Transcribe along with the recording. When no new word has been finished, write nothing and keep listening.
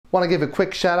Want to give a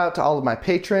quick shout out to all of my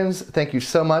patrons. Thank you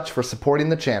so much for supporting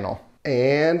the channel.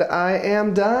 And I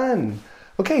am done.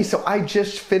 Okay, so I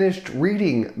just finished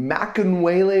reading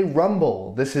Makanuele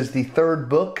Rumble. This is the third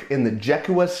book in the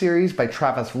Jekua series by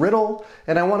Travis Riddle,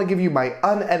 and I want to give you my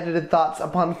unedited thoughts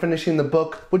upon finishing the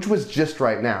book, which was just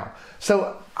right now.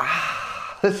 So,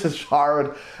 this is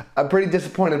hard. I'm pretty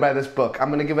disappointed by this book. I'm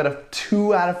going to give it a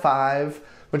 2 out of 5,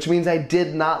 which means I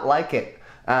did not like it.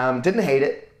 Didn't hate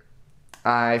it.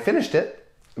 I finished it,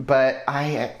 but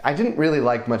I didn't really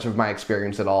like much of my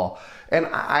experience at all. And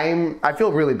I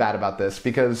feel really bad about this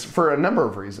because for a number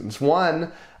of reasons.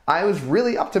 One, I was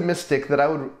really optimistic that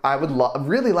I would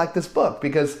really like this book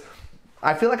because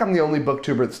I feel like I'm the only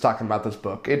booktuber that's talking about this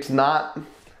book. It's not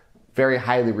very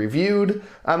highly reviewed.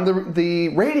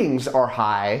 The ratings are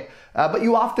high, but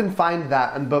you often find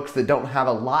that in books that don't have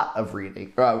a lot of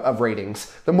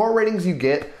ratings. The more ratings you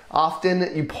get,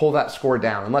 often you pull that score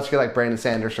down, unless you're like Brandon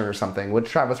Sanderson or something, which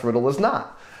Travis Riddle is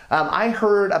not. I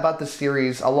heard about this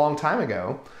series a long time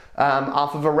ago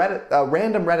off of a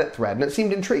random Reddit thread, and it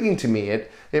seemed intriguing to me.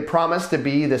 It promised to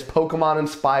be this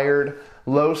Pokemon-inspired,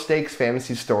 low-stakes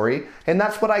fantasy story, and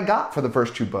that's what I got for the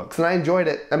first 2 books, and I enjoyed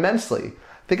it immensely.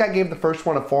 I think I gave the first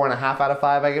one a 4.5 out of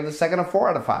 5. I gave the second a 4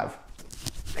 out of 5.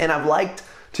 And I've liked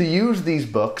to use these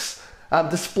books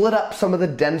to split up some of the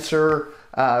denser,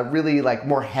 really like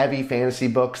more heavy fantasy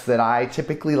books that I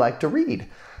typically like to read.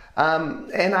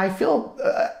 And I feel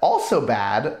also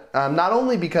bad, not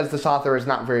only because this author is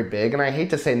not very big, and I hate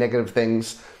to say negative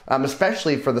things,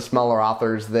 especially for the smaller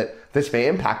authors that this may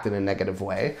impact in a negative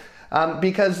way,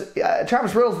 because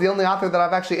Travis Riddle is the only author that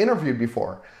I've actually interviewed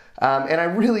before. And I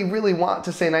really, really want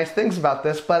to say nice things about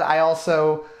this, but I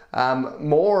also,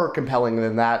 more compelling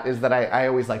than that, is that I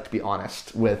always like to be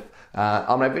honest with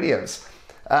on my videos.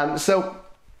 So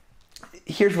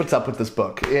here's what's up with this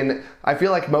book. And I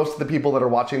feel like most of the people that are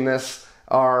watching this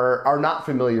are not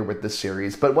familiar with this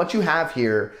series, but what you have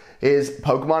here is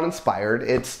Pokemon inspired.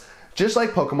 It's just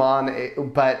like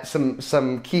Pokemon, but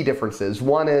some key differences.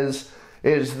 One is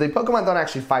the Pokemon don't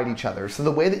actually fight each other. So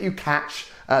the way that you catch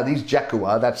these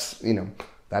Jekua,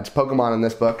 that's Pokemon in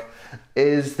this book,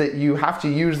 is that you have to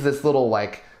use this little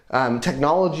like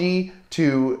technology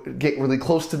to get really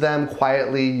close to them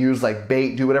quietly, use like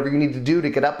bait, do whatever you need to do to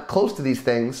get up close to these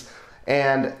things,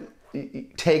 and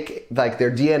take like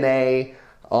their DNA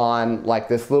on like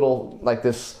this little, like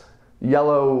this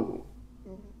yellow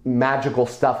magical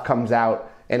stuff comes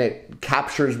out and it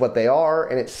captures what they are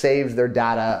and it saves their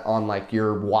data on like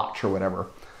your watch or whatever,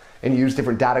 and you use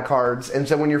different data cards. And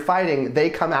so when you're fighting, they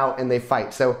come out and they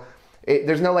fight. So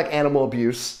there's no like animal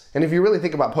abuse. And if you really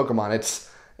think about Pokemon,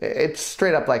 it's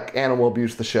straight up like Animal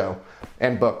Abuse the show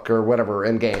and book or whatever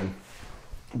and game.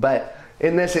 But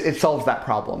in this, it solves that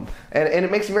problem. And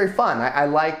it makes it very fun. I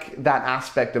like that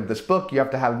aspect of this book. You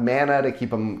have to have mana to keep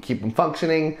them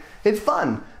functioning. It's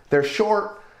fun. They're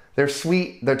short, they're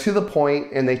sweet, they're to the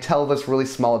point, and they tell this really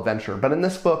small adventure. But in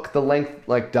this book, the length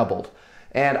like doubled.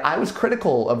 And I was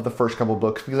critical of the first couple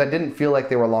books because I didn't feel like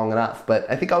they were long enough. But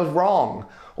I think I was wrong.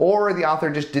 Or the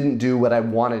author just didn't do what I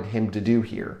wanted him to do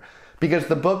here. Because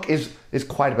the book is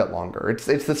quite a bit longer. It's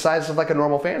the size of like a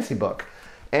normal fantasy book.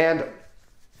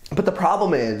 But the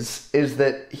problem is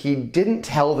that he didn't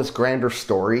tell this grander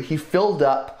story. He filled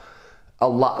up a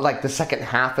lot, like the second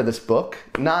half of this book,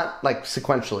 not like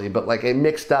sequentially, but like it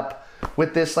mixed up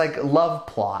with this like love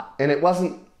plot, and it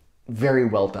wasn't very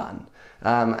well done.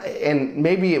 And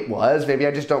maybe it was, maybe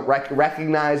I just don't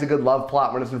recognize a good love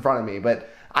plot when it's in front of me, but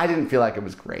I didn't feel like it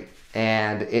was great.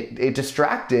 And it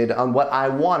distracted on what I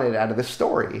wanted out of this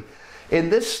story. In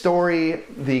this story,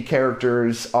 the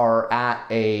characters are at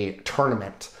a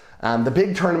tournament. The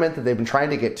big tournament that they've been trying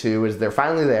to get to is they're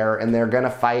finally there and they're going to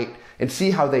fight and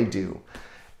see how they do.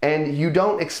 And you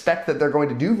don't expect that they're going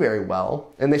to do very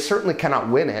well, and they certainly cannot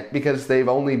win it because they've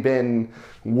only been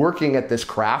working at this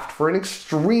craft for an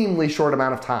extremely short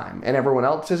amount of time, and everyone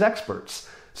else is experts.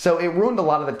 So it ruined a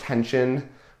lot of the tension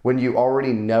when you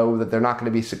already know that they're not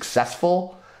going to be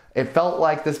successful. It felt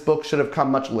like this book should have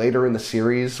come much later in the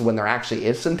series when there actually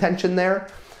is some tension there.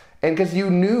 And because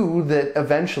you knew that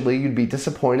eventually you'd be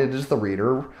disappointed as the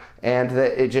reader, and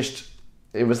that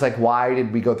it was like, why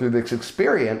did we go through this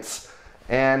experience?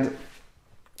 And,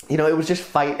 it was just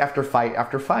fight after fight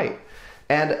after fight.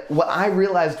 And what I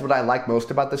realized what I like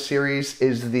most about the series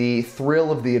is the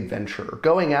thrill of the adventure.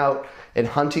 Going out and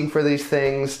hunting for these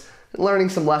things, learning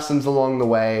some lessons along the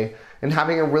way, and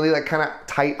having a really like kind of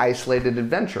tight, isolated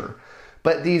adventure.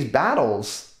 But these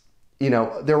battles,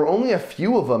 there were only a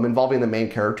few of them involving the main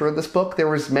character of this book. There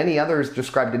was many others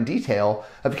described in detail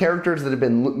of characters that have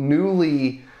been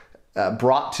newly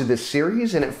brought to this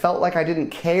series, and it felt like I didn't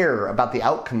care about the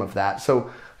outcome of that.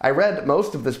 So I read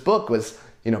most of this book was,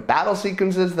 battle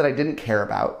sequences that I didn't care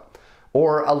about,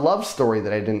 or a love story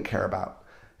that I didn't care about.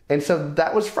 And so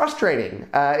that was frustrating.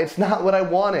 It's not what I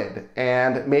wanted.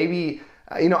 And maybe,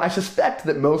 I suspect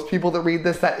that most people that read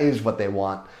this, that is what they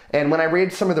want. And when I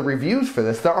read some of the reviews for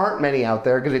this, there aren't many out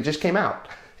there because it just came out.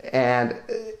 And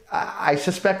I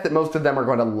suspect that most of them are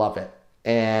going to love it.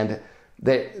 And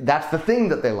that's the thing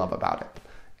that they love about it.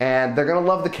 And they're going to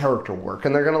love the character work,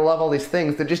 and they're going to love all these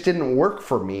things that just didn't work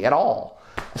for me at all.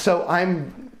 So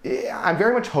I'm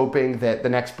very much hoping that the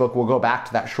next book will go back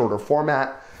to that shorter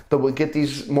format, that we'll get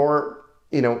these more,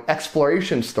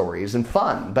 exploration stories and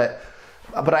fun. But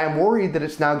I am worried that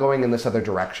it's now going in this other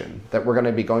direction, that we're going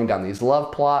to be going down these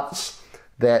love plots,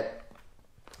 that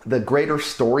the greater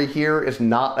story here is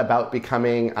not about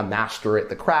becoming a master at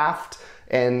the craft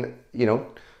and,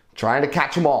 trying to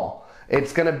catch them all.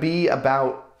 It's going to be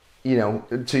about,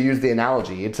 to use the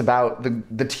analogy, it's about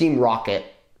the Team Rocket,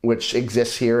 which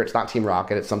exists here. It's not Team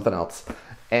Rocket, it's something else.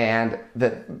 And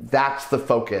that's the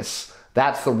focus.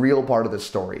 That's the real part of the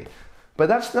story. But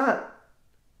that's not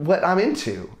what I'm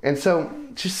into. And so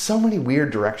just so many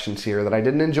weird directions here that I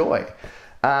didn't enjoy.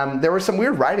 There were some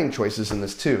weird writing choices in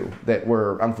this too that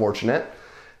were unfortunate.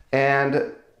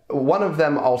 And one of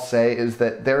them, I'll say, is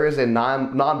that there is a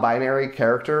non-binary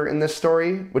character in this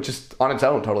story, which is on its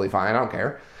own totally fine. I don't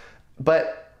care.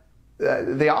 But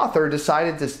the author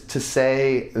decided to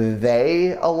say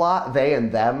they a lot, they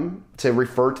and them, to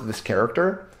refer to this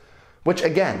character, which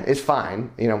again is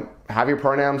fine. Have your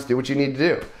pronouns, do what you need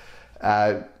to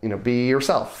do. Be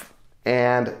yourself.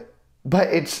 But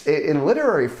it's in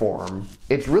literary form,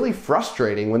 it's really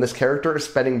frustrating when this character is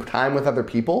spending time with other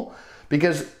people,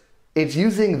 because it's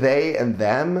using they and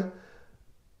them,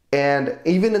 and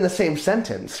even in the same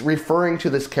sentence, referring to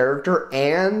this character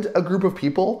and a group of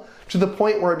people to the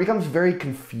point where it becomes very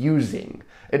confusing.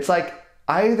 It's like,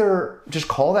 either just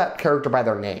call that character by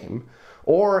their name,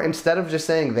 or instead of just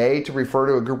saying they to refer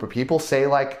to a group of people, say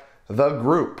like the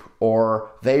group, or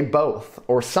they both,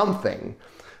 or something.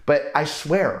 But I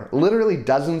swear, literally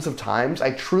dozens of times,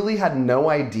 I truly had no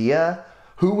idea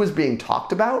who was being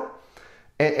talked about.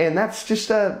 And that's just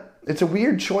it's a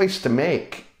weird choice to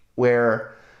make,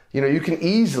 where, you can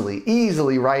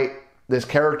easily write this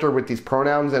character with these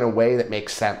pronouns in a way that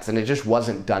makes sense, and it just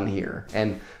wasn't done here.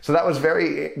 And so that was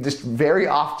very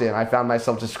often I found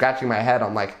myself just scratching my head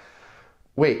on like,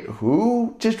 wait,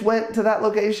 who just went to that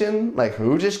location? Like,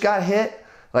 who just got hit?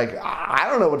 Like, I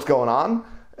don't know what's going on.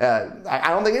 I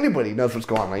don't think anybody knows what's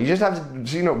going on. You just have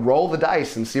to, roll the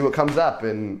dice and see what comes up,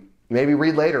 and maybe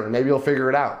read later, and maybe you'll figure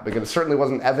it out, because it certainly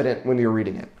wasn't evident when you're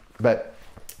reading it. But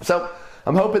so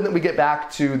I'm hoping that we get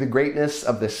back to the greatness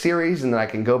of this series, and that I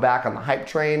can go back on the hype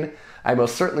train. I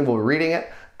most certainly will be reading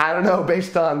it. I don't know,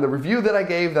 based on the review that I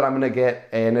gave, that I'm going to get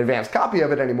an advanced copy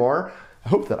of it anymore. I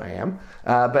hope that I am,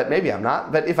 but maybe I'm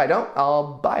not. But if I don't,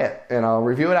 I'll buy it and I'll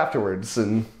review it afterwards,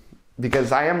 and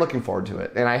because I am looking forward to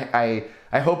it. And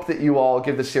I hope that you all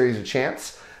give this series a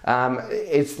chance.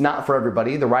 It's not for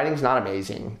everybody. The writing's not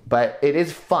amazing, but it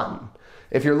is fun.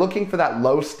 If you're looking for that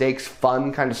low stakes,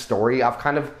 fun kind of story, I've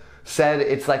kind of said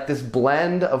it's like this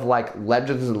blend of like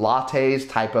Legends and Lattes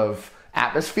type of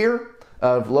atmosphere,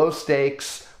 of low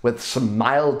stakes with some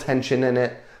mild tension in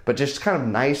it, but just kind of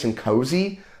nice and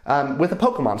cozy, with a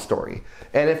Pokemon story.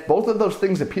 And if both of those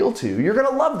things appeal to you, you're going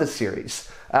to love this series.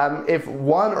 If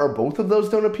one or both of those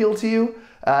don't appeal to you,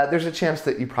 there's a chance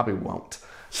that you probably won't.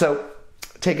 So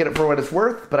take it for what it's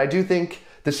worth, but I do think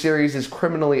the series is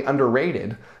criminally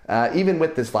underrated, even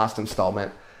with this last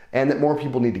installment, and that more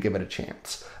people need to give it a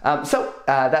chance. So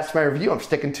that's my review. I'm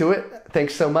sticking to it.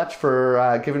 Thanks so much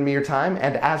for giving me your time,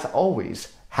 and as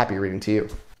always, happy reading to you.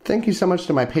 Thank you so much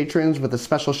to my patrons, with a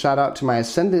special shout out to my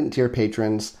Ascendant tier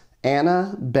patrons,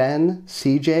 Anna, Ben,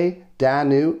 CJ,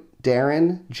 Danute,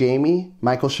 Darren, Jamie,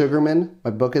 Michael Sugarman, My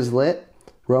Book is Lit,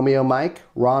 Romeo Mike,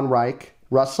 Ron Reich,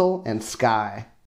 Russell, and Sky.